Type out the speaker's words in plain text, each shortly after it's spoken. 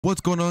What's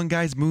going on,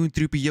 guys?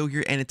 Moon3PO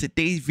here, and in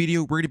today's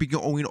video we're going to be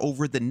going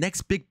over the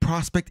next big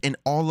prospect in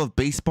all of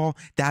baseball,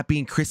 that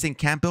being Kristian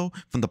Campbell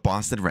from the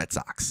Boston Red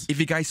Sox. If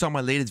you guys saw my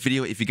latest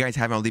video, if you guys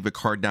haven't, I'll leave a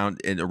card down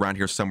around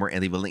here somewhere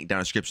and leave a link down in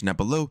the description down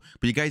below.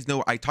 But you guys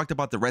know I talked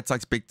about the Red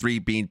Sox big three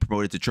being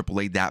promoted to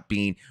AAA, that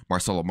being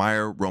Marcelo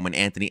Meyer, Roman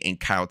Anthony, and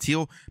Kyle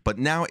Teel. But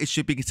now it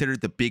should be considered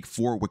the big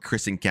four with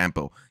Kristian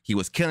Campbell. He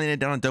was killing it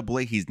down in AA.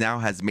 He's now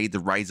has made the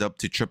rise up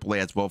to AAA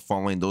as well,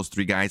 following those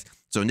three guys.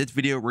 So in this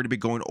video, we're going to be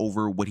going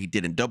over what he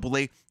did in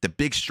AA, the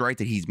big stride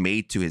that he's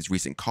made to his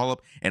recent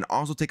call-up, and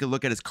also take a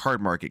look at his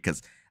card market,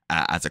 because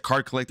as a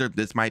card collector,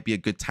 this might be a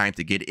good time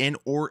to get in,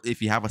 or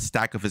if you have a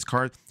stack of his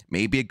cards,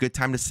 maybe a good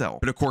time to sell.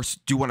 But of course,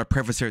 do want to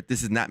preface here,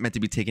 this is not meant to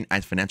be taken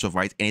as financial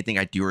advice. Anything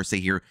I do or say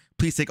here,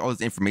 please take all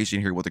this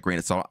information here with a grain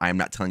of salt. I am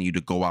not telling you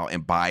to go out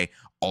and buy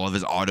all of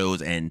his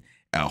autos and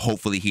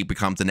hopefully he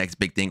becomes the next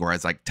big thing, or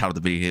as I titled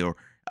the video here,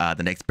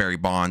 the next Barry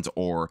Bonds,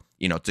 or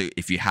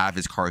if you have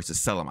his cards, to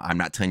sell them. I'm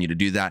not telling you to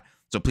do that.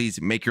 So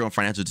please make your own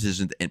financial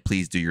decisions and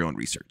please do your own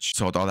research.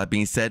 So with all that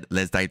being said,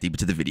 let's dive deep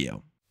into the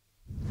video.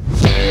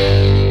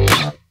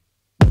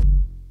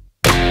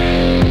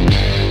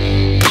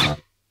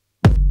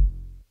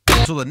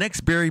 So the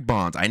next Barry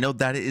Bonds, I know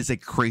that is a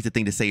crazy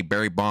thing to say.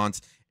 Barry Bonds,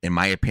 in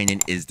my opinion,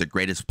 is the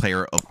greatest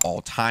player of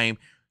all time.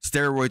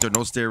 Steroids or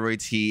no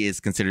steroids, he is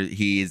considered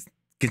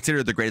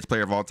the greatest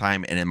player of all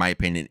time, and in my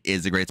opinion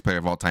is the greatest player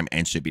of all time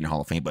and should be in the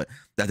Hall of Fame, but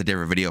that's a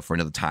different video for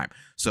another time.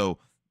 So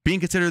being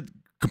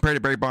compared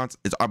to Barry Bonds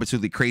is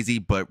absolutely crazy,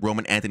 but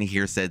Roman Anthony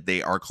here said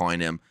they are calling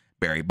him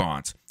Barry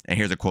Bonds. And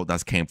here's a quote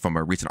that came from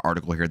a recent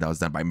article here that was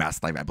done by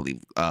Mass Life, I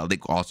believe.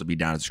 Link will also be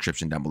down in the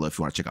description down below if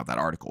you want to check out that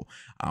article.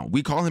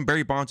 We call him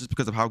Barry Bonds just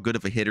because of how good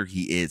of a hitter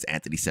he is,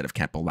 Anthony said of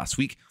Campbell last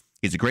week.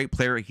 He's a great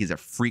player. He's a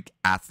freak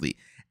athlete.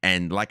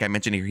 And like I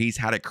mentioned here, he's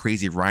had a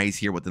crazy rise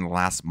here within the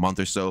last month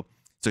or so.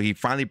 So he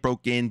finally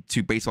broke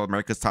into Baseball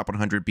America's Top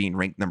 100, being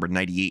ranked number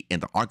 98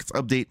 in the August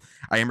update.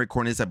 I am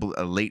recording this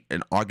late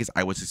in August.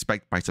 I would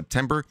suspect by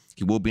September,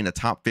 he will be in the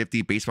top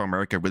 50. Baseball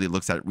America really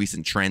looks at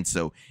recent trends.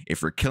 So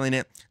if you're killing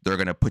it, they're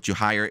going to put you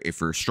higher. If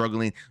you're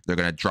struggling, they're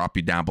going to drop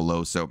you down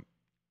below. So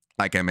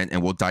like I meant,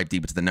 and we'll dive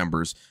deep into the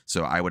numbers.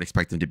 So I would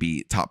expect him to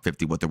be top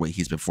 50 with the way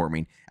he's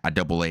performing at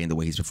AA and the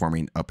way he's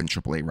performing up in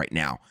AAA right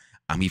now.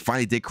 He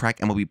finally did crack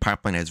MLB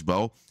pipeline as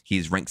well.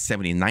 He's ranked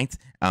 79th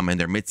in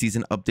their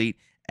midseason update.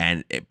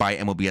 And by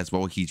MLB as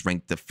well, he's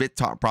ranked the 5th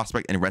top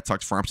prospect in the Red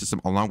Sox farm system,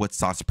 along with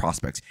Sox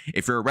prospects.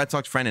 If you're a Red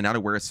Sox fan and not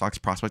aware of Sox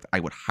prospects, I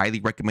would highly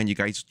recommend you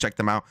guys check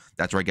them out.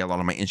 That's where I get a lot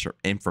of my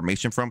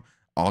information from.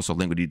 Also,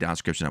 link will be down in the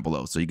description down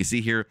below. So you can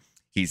see here,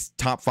 he's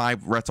top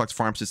 5 Red Sox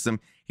farm system.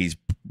 He's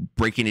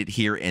breaking it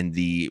here in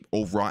the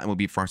overall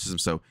MLB farm system.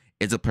 So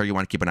it's a player you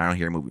want to keep an eye on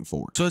here moving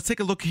forward. So let's take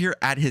a look here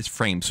at his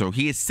frame. So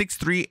he is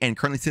 6'3" and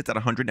currently sits at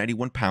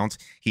 191 pounds.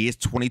 He is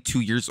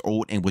 22 years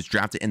old and was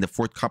drafted in the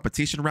 4th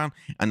competition round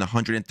and the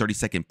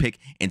 132nd pick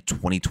in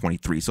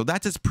 2023. So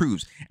that just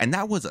proves, and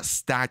that was a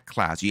stacked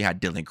class. You had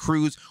Dylan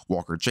Cruz,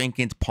 Walker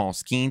Jenkins, Paul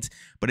Skeens,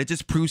 but it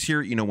just proves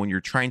here, when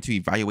you're trying to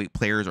evaluate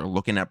players or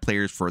looking at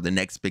players for the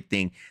next big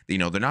thing, they're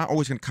not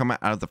always going to come out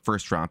of the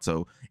first round.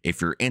 So if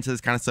you're into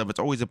this kind of stuff, it's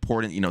always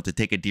important, to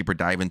take a deeper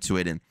dive into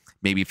it and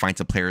maybe find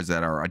some players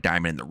that are a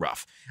diamond in the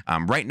rough.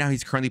 Right now,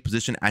 he's currently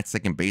positioned at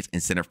second base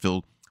and center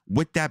field.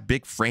 With that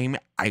big frame,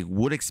 I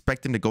would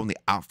expect him to go in the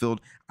outfield.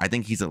 I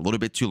think he's a little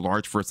bit too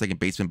large for a second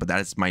baseman, but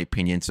that is my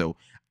opinion. So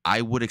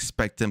I would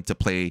expect him to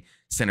play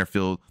center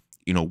field,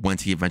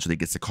 once he eventually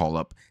gets to call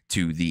up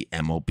to the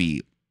MLB.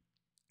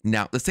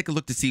 Now, let's take a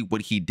look to see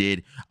what he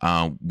did.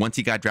 Once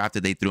he got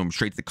drafted, they threw him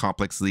straight to the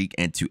Complex League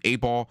and to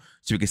A-ball.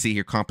 So you can see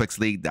here, Complex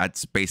League,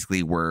 that's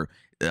basically where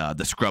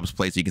the scrubs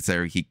play. So you can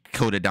say he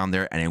coded down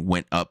there and it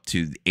went up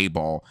to the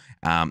A-ball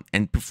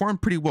and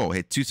performed pretty well.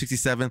 Hit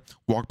 267.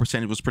 Walk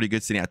percentage was pretty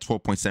good, sitting at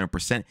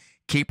 12.7%.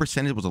 K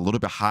percentage was a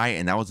little bit high,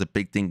 and that was a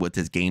big thing with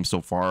his game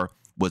so far,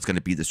 was going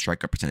to be the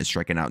strikeout percentage,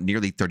 striking out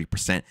nearly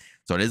 30%.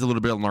 So it is a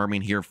little bit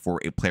alarming here for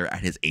a player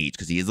at his age,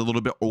 because he is a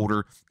little bit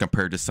older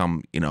compared to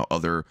some,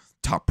 other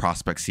top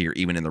prospects here,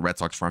 even in the Red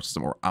Sox farm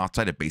system or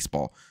outside of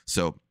baseball.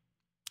 So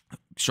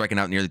striking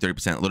out nearly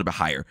 30%, a little bit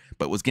higher,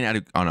 but was getting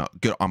out on a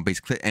good on-base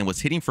clip and was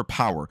hitting for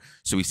power.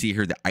 So we see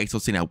here the ISO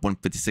sitting at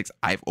 156.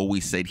 I've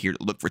always said here,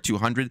 look for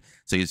 200.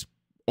 So he's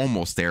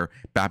almost there.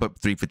 BABIP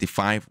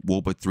 355,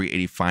 WOBA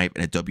 385,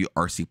 and a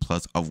WRC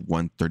plus of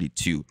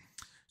 132.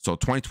 So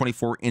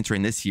 2024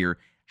 entering this year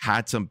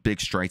had some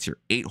big strikes here.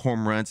 8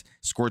 home runs,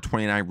 scored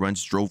 29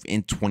 runs, drove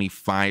in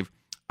 25,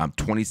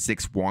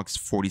 26 walks,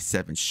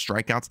 47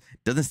 strikeouts.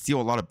 Doesn't steal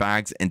a lot of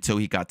bags until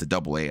he got to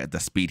AA. The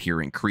speed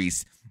here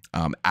increased.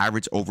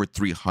 Average over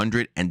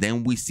 300. And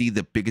then we see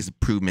the biggest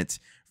improvements,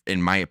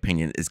 in my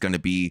opinion, is going to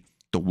be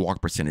the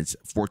walk percentage,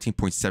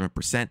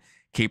 14.7%.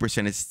 K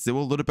percentage still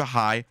a little bit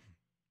high,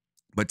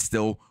 but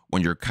still,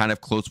 when you're kind of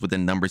close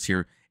within numbers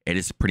here, it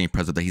is pretty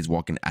impressive that he's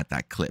walking at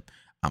that clip.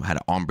 Had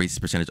an on-base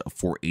percentage of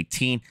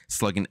 418,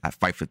 slugging at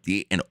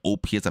 558, and an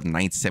OPS of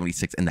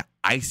 976, and the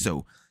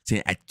ISO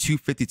sitting at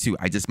 252.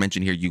 I just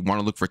mentioned here, you want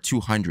to look for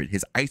 200.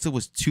 His ISO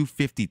was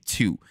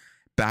 252.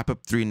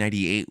 BABIP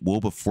 398,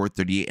 WOBA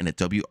 438, and a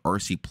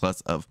WRC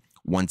plus of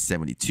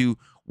 172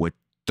 with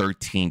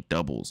 13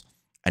 doubles.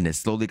 And then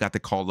slowly got the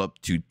call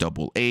up to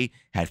Double A,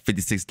 had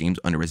 56 games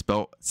under his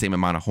belt, same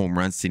amount of home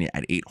runs, sitting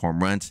at 8 home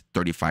runs,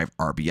 35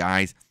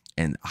 RBIs,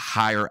 and a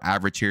higher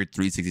average here,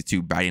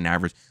 362 batting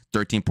average,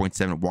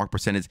 13.7 walk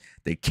percentage.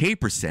 The K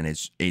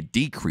percentage, it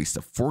decreased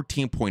to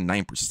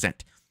 14.9%.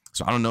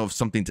 So I don't know if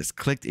something just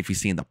clicked, if he's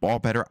seeing the ball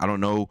better. I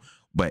don't know,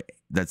 but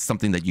that's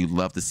something that you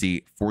love to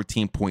see.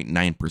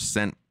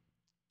 14.9%.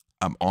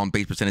 On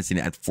base percentage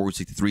sitting at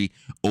 463,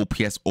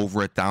 OPS over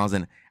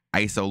 1,000.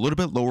 ISO a little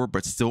bit lower,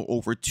 but still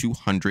over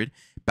 200.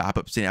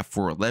 BABIP sitting at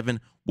 411,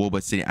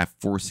 WOBA sitting at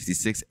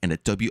 466, and a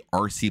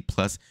WRC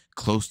plus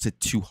close to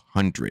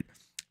 200.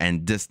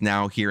 And this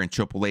now here in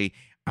AAA,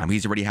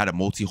 he's already had a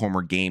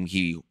multi-homer game.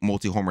 He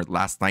multi-homered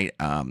last night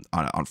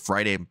on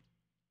Friday.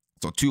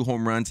 So 2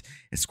 home runs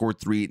and scored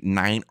 3,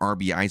 9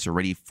 RBIs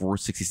already,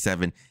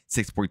 467,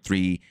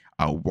 6.3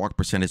 walk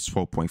percentage,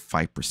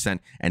 12.5%.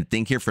 And the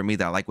thing here for me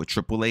that I like with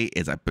AAA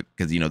is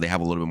because they have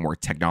a little bit more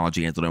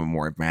technology and it's a little bit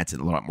more advanced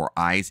and a lot more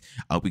eyes.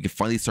 We can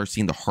finally start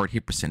seeing the hard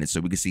hit percentage.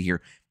 So we can see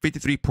here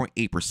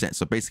 53.8%.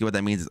 So basically what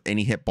that means is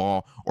any hit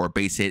ball or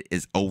base hit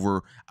is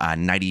over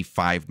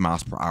 95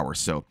 miles per hour.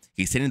 So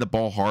he's hitting the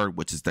ball hard,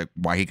 which is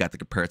why he got the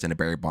comparison to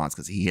Barry Bonds,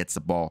 because he hits the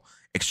ball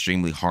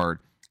extremely hard,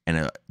 and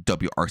a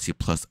WRC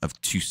plus of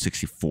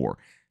 264.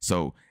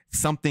 So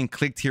something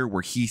clicked here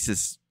where he's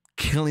just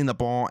killing the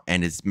ball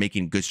and is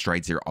making good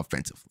strides here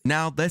offensively.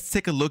 Now let's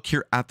take a look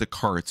here at the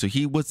card. So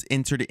he was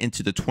entered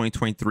into the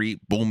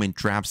 2023 Bowman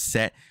draft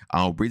set.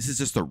 This is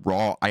just a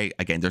raw.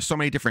 Again, there's so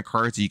many different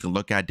cards that you can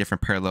look at,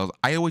 different parallels.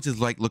 I always just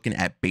like looking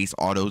at base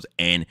autos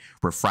and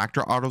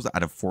refractor autos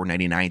out of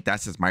 499.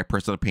 That's just my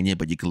personal opinion,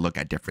 but you can look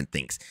at different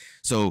things.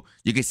 So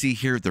you can see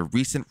here the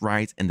recent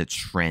rise and the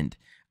trend.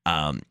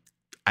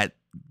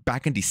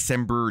 Back in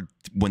December,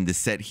 when the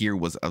set here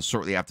was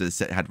shortly after the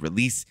set had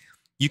released,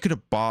 you could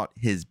have bought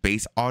his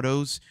base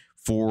autos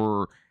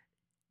for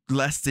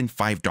less than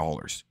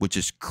 $5, which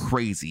is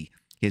crazy.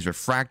 His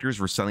refractors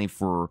were selling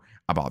for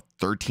about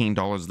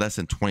 $13, less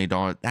than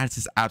 $20. That's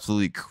just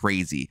absolutely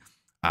crazy.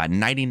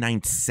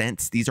 99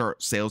 cents. These are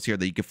sales here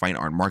that you can find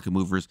on Market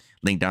Movers.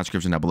 Link down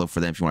description down below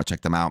for them if you want to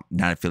check them out.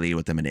 Not affiliated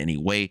with them in any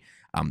way.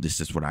 This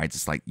is what I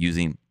just like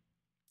using.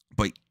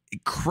 But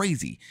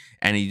crazy.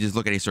 And you just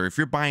look at it. So if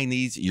you're buying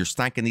these, you're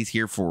stacking these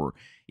here for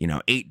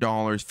 $8,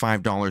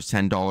 $5,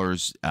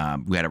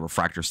 $10. We had a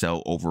refractor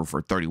sale over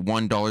for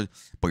 $31,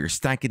 but you're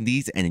stacking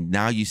these, and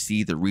now you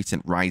see the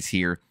recent rise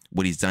here,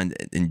 what he's done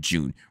in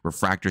June.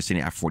 Refractor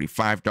sitting at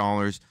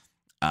 $45,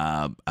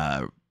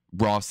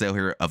 raw sale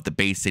here of the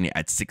base sitting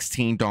at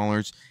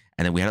 $16,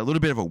 and then we had a little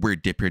bit of a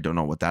weird dip here. Don't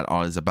know what that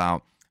all is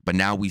about, but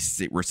now we're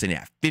sitting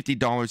at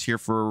 $50 here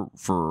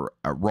for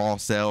a raw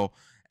sale.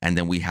 And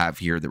then we have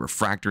here the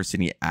refractor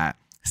sitting at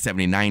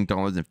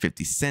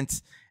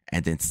 $79.50.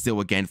 And then still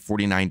again,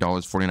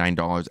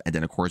 $49. And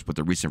then, of course, with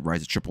the recent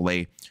rise of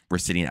AAA, we're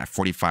sitting at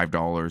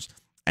 $45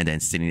 and then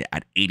sitting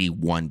at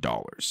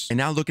 $81. And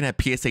now looking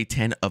at PSA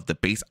 10 of the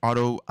base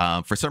auto.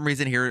 For some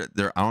reason here,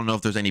 I don't know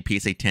if there's any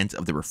PSA 10s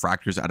of the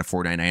refractors out of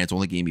 499. It's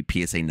only gave me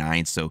PSA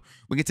 9. So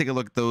we can take a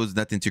look at those.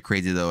 Nothing too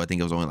crazy, though. I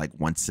think it was only like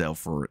one sale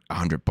for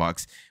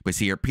 $100. But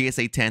see here,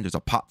 PSA 10, there's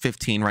a pop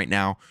 15 right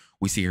now.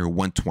 We see here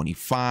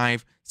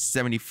 125,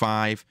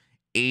 75,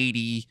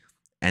 80,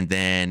 and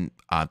then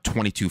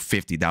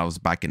 2250. That was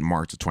back in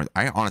March of 20.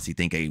 I honestly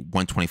think a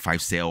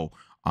 125 sale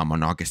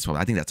on August 12th.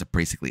 I think that's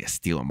basically a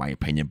steal in my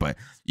opinion. But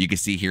you can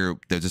see here,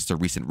 there's just a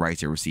recent rise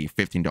here. We see a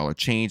 $15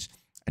 change,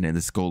 and then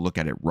let's go look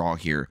at it raw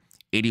here.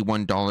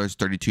 $81,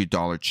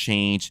 $32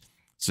 change.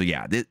 So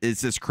yeah,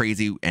 it's just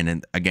crazy. And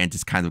then again,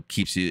 just kind of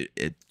keeps you.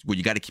 What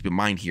you got to keep in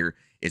mind here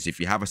is if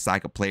you have a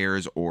stack of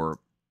players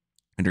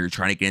and you're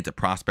trying to get into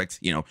prospects,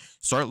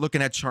 start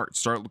looking at charts,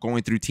 start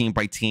going through team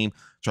by team,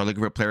 start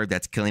looking for a player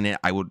that's killing it.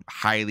 I would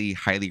highly,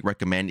 highly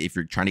recommend, if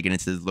you're trying to get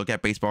into this, look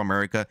at Baseball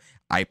America.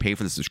 I pay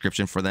for the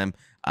subscription for them.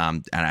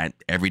 And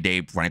every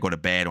day when I go to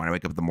bed, when I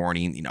wake up in the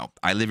morning,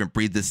 I live and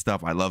breathe this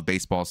stuff. I love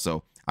baseball.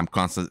 So I'm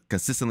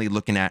consistently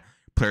looking at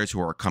players who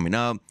are coming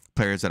up,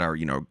 players that are,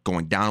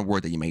 going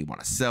downward that you may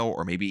want to sell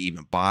or maybe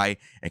even buy.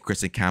 And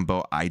Kristian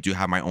Campbell, I do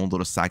have my own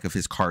little stack of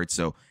his cards.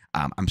 So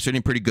I'm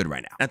sitting pretty good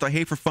right now. And I thought,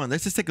 hey, for fun,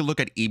 let's just take a look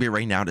at eBay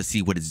right now to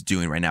see what it's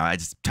doing right now. I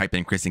just type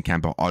in Kristian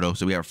Campbell auto.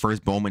 So we have our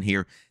first Bowman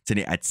here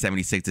today at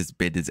 76. This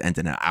bid is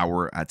ending an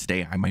hour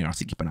today. I might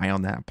also keep an eye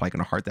on that. I'm probably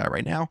going to heart that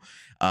right now.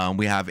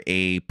 We have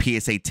a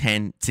PSA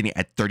 10 sitting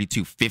at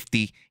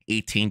 3250,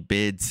 18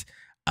 bids,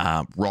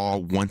 raw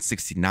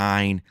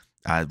 169.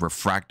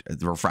 The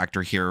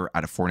refractor here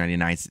out of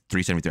 499,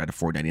 373 out of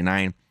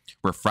 499.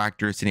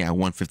 Refractor sitting at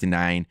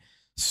 159.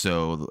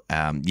 So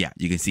yeah,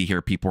 you can see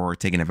here people are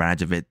taking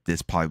advantage of it.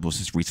 This probably was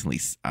just recently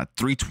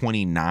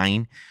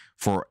 329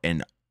 for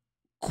an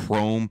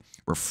chrome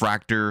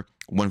refractor,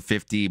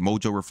 150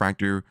 Mojo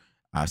refractor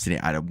sitting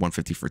at a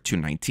 150 for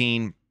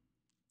 219.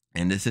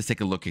 And let's just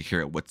take a look at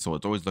here at what's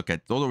sold. Always look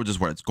at those are just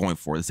what it's going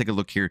for. Let's take a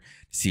look here to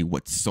see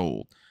what's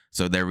sold.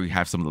 So there we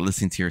have some of the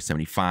listings here: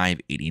 75,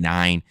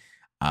 89,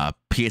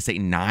 PSA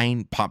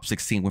 9 Pop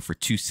 16 went for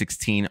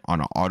 216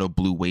 on an auto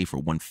blue wave for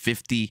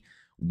 150,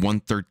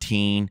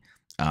 113.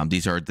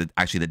 These are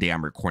actually the day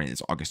I'm recording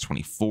this, August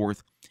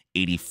 24th,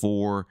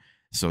 84.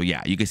 So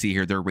yeah, you can see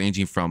here they're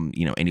ranging from,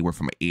 you know, anywhere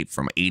from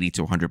 80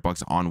 to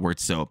 $100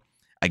 onwards. So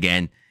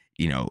again,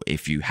 you know,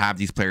 if you have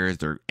these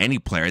players or any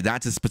player,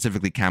 not just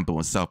specifically Campbell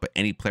himself, but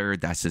any player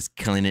that's just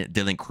killing it,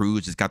 Dylan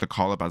Cruz just got the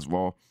call up as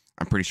well.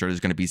 I'm pretty sure there's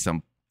going to be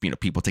some, you know,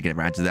 people taking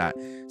advantage of that.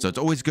 So it's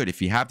always good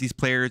if you have these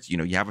players, you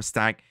know, you have a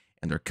stack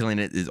and they're killing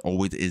it, is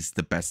always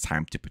the best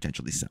time to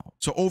potentially sell.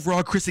 So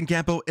overall, Kristian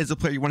Campbell is a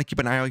player you want to keep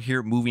an eye out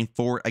here moving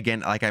forward. Again,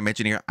 like I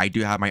mentioned here, I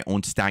do have my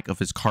own stack of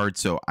his cards,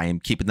 so I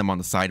am keeping them on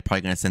the side.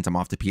 Probably going to send them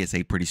off to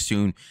PSA pretty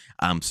soon.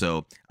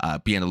 So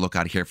be on the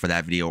lookout here for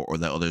that video or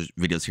the other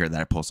videos here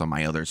that I post on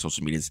my other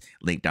social medias.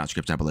 Link down in the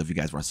description below if you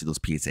guys want to see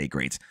those PSA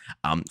grades.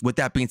 With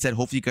that being said,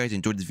 hopefully you guys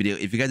enjoyed this video.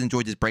 If you guys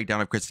enjoyed this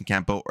breakdown of Kristian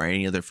Campbell or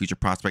any other future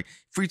prospect,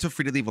 feel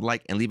free to leave a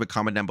like and leave a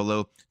comment down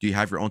below. Do you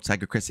have your own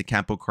stack of Kristian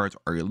Campbell cards?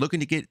 Are you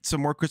looking to get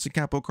some more Kristian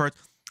Campbell cards?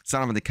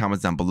 Sign up in the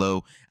comments down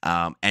below.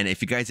 And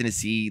if you guys didn't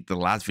see the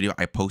last video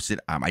I posted,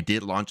 I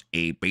did launch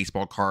a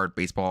baseball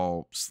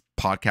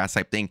podcast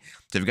type thing.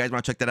 So if you guys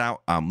want to check that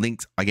out,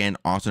 links again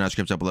also in the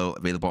description below,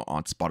 available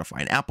on Spotify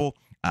and Apple.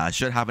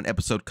 Should have an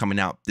episode coming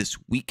out this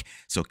week,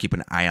 so keep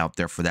an eye out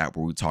there for that,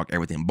 where we talk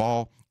everything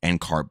ball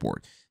and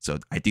cardboard. So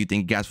I do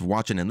thank you guys for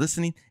watching and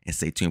listening, and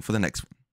stay tuned for the next one.